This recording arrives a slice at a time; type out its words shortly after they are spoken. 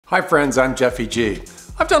Hi friends, I'm Jeffy G.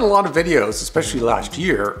 I've done a lot of videos, especially last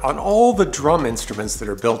year, on all the drum instruments that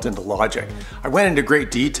are built into Logic. I went into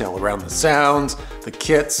great detail around the sounds, the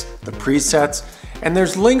kits, the presets, and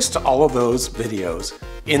there's links to all of those videos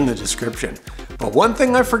in the description. But one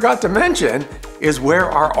thing I forgot to mention is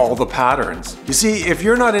where are all the patterns? You see, if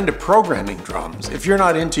you're not into programming drums, if you're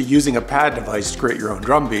not into using a pad device to create your own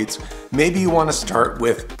drum beats, maybe you want to start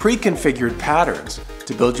with pre-configured patterns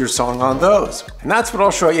to build your song on those. And that's what I'll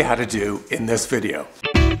show you how to do in this video.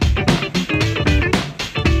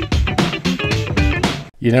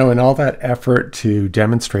 You know, in all that effort to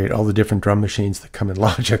demonstrate all the different drum machines that come in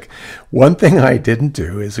Logic, one thing I didn't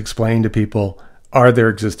do is explain to people, are there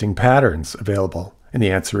existing patterns available? And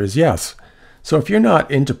the answer is yes. So if you're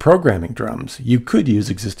not into programming drums, you could use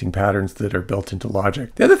existing patterns that are built into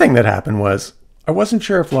Logic. The other thing that happened was, I wasn't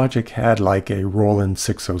sure if Logic had like a Roland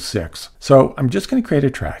 606. So I'm just going to create a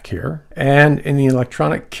track here. And in the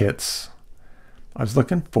electronic kits, I was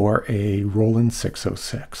looking for a Roland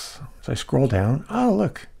 606. So I scroll down. Oh,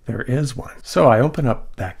 look, there is one. So I open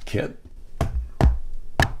up that kit.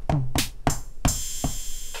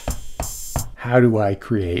 How do I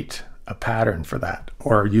create a pattern for that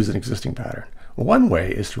or use an existing pattern? Well, one way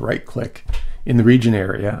is to right click in the region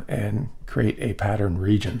area and create a pattern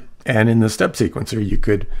region. And in the step sequencer, you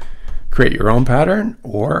could create your own pattern,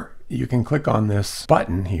 or you can click on this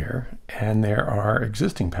button here and there are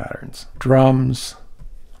existing patterns. Drums.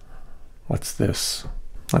 What's this?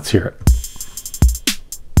 Let's hear it.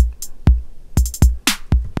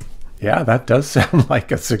 Yeah, that does sound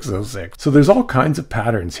like a 606. So there's all kinds of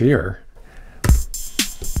patterns here.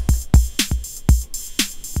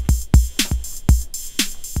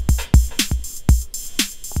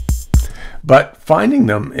 But finding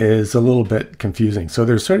them is a little bit confusing. So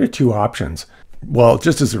there's sort of two options. Well,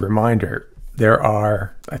 just as a reminder, there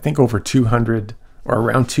are, I think, over 200 or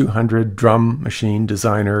around 200 drum machine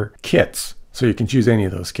designer kits. So you can choose any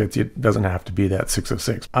of those kits. It doesn't have to be that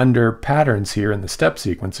 606. Under patterns here in the step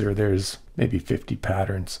sequencer, there's maybe 50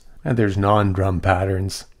 patterns. And there's non-drum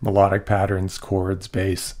patterns, melodic patterns, chords,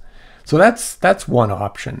 bass. So that's one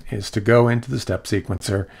option, is to go into the step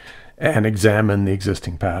sequencer and examine the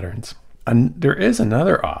existing patterns. And there is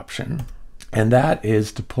another option, and that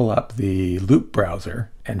is to pull up the loop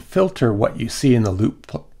browser and filter what you see in the loop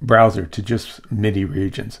browser to just MIDI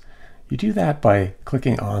regions. You do that by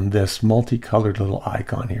clicking on this multicolored little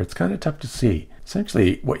icon here. It's kind of tough to see.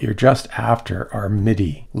 Essentially, what you're just after are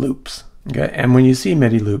MIDI loops. Okay, and when you see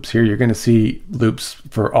MIDI loops here, you're going to see loops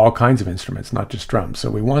for all kinds of instruments, not just drums.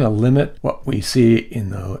 So we want to limit what we see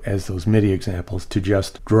as those MIDI examples to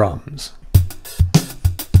just drums.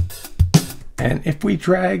 And if we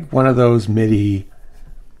drag one of those MIDI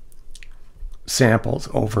samples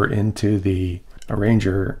over into the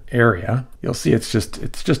arranger area, you'll see it's just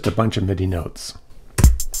a bunch of MIDI notes.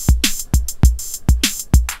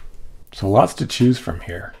 So lots to choose from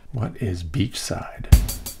here. What is Beachside?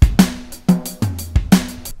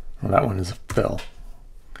 Well, that one is a fill.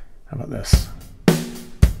 How about this?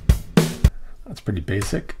 That's pretty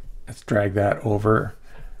basic. Let's drag that over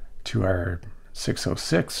to our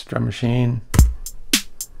 606 drum machine.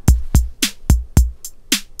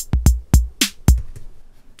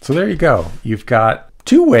 So there you go. You've got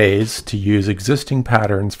two ways to use existing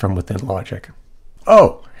patterns from within Logic.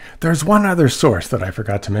 Oh, there's one other source that I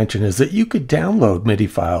forgot to mention, is that you could download MIDI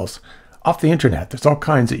files off the internet. There's all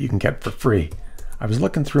kinds that you can get for free. I was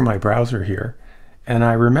looking through my browser here, and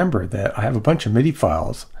I remember that I have a bunch of MIDI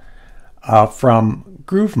files from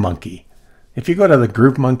GrooveMonkey. If you go to the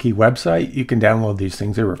GrooveMonkey website, you can download these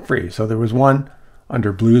things. They were free. So there was one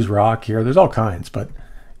under blues rock here. There's all kinds, but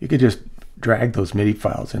you could just drag those MIDI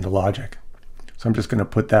files into Logic. So I'm just going to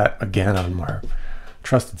put that again on my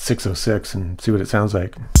trusted 606 and see what it sounds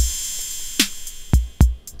like.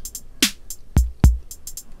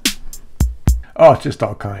 Oh, it's just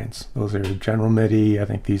all kinds. Those are general MIDI. I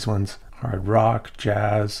think these ones, hard rock,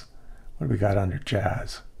 jazz. What do we got under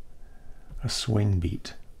jazz? A swing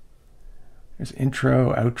beat. There's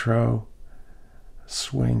intro, outro,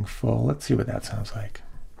 swing full. Let's see what that sounds like.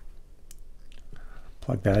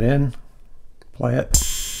 Plug that in, play it.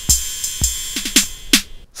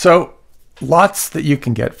 So lots that you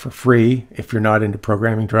can get for free if you're not into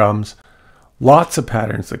programming drums. Lots of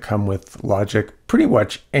patterns that come with Logic. Pretty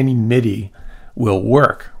much any MIDI will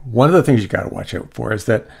work. One of the things you got to watch out for is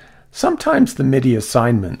that sometimes the MIDI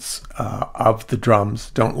assignments of the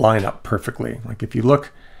drums don't line up perfectly. Like if you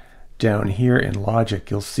look down here in Logic,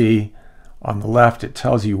 you'll see on the left it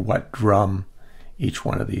tells you what drum each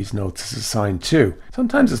one of these notes is assigned to.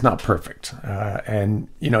 Sometimes it's not perfect, and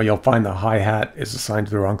you'll find the hi-hat is assigned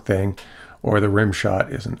to the wrong thing, or the rim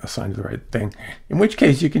shot isn't assigned to the right thing, in which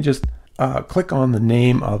case you can just click on the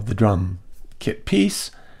name of the drum kit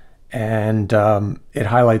piece, and it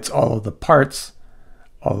highlights all of the parts,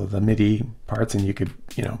 all of the MIDI parts, and you could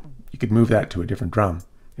move that to a different drum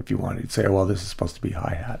if you wanted. You'd say, oh, well, this is supposed to be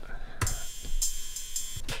hi-hat.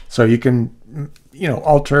 So you can,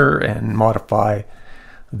 alter and modify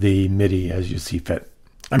the MIDI as you see fit.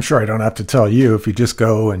 I'm sure I don't have to tell you, if you just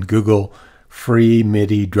go and Google free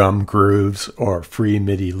MIDI drum grooves or free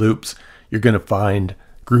MIDI loops, you're going to find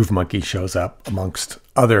Groove Monkey shows up amongst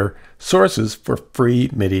other sources for free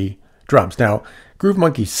MIDI drums. Now, Groove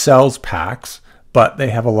Monkey sells packs, but they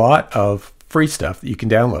have a lot of free stuff that you can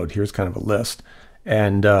download. Here's kind of a list.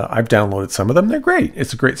 And I've downloaded some of them. They're great.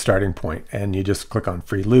 It's a great starting point. And you just click on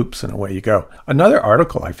free loops and away you go. Another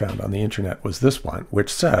article I found on the internet was this one,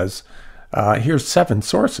 which says, here's 7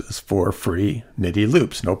 sources for free MIDI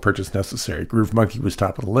loops. No purchase necessary. Groove Monkey was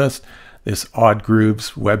top of the list. This Odd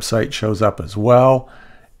Grooves website shows up as well.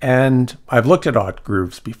 And I've looked at Odd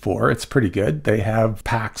Grooves before. It's pretty good. They have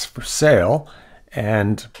packs for sale.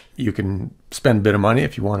 And you can spend a bit of money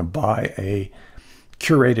if you want to buy a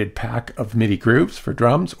curated pack of MIDI grooves for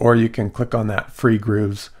drums, or you can click on that free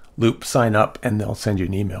grooves loop, sign up, and they'll send you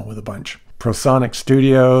an email with a bunch. Prosonic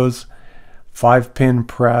Studios, 5-pin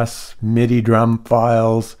press, MIDI drum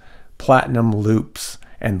files, platinum loops,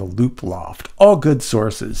 and the Loop Loft. All good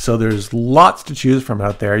sources. So there's lots to choose from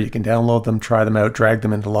out there. You can download them, try them out, drag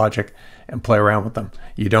them into Logic, and play around with them.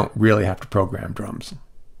 You don't really have to program drums.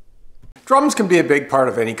 Drums can be a big part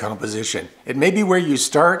of any composition. It may be where you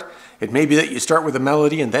start. It may be that you start with a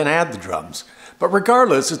melody and then add the drums. But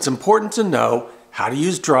regardless, it's important to know how to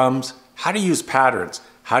use drums, how to use patterns,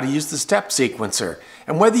 how to use the step sequencer,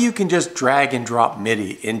 and whether you can just drag and drop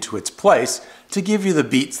MIDI into its place to give you the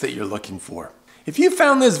beats that you're looking for. If you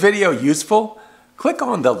found this video useful, click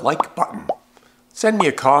on the like button. Send me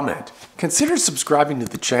a comment. Consider subscribing to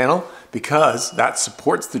the channel because that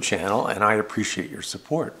supports the channel and I appreciate your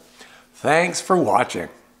support. Thanks for watching.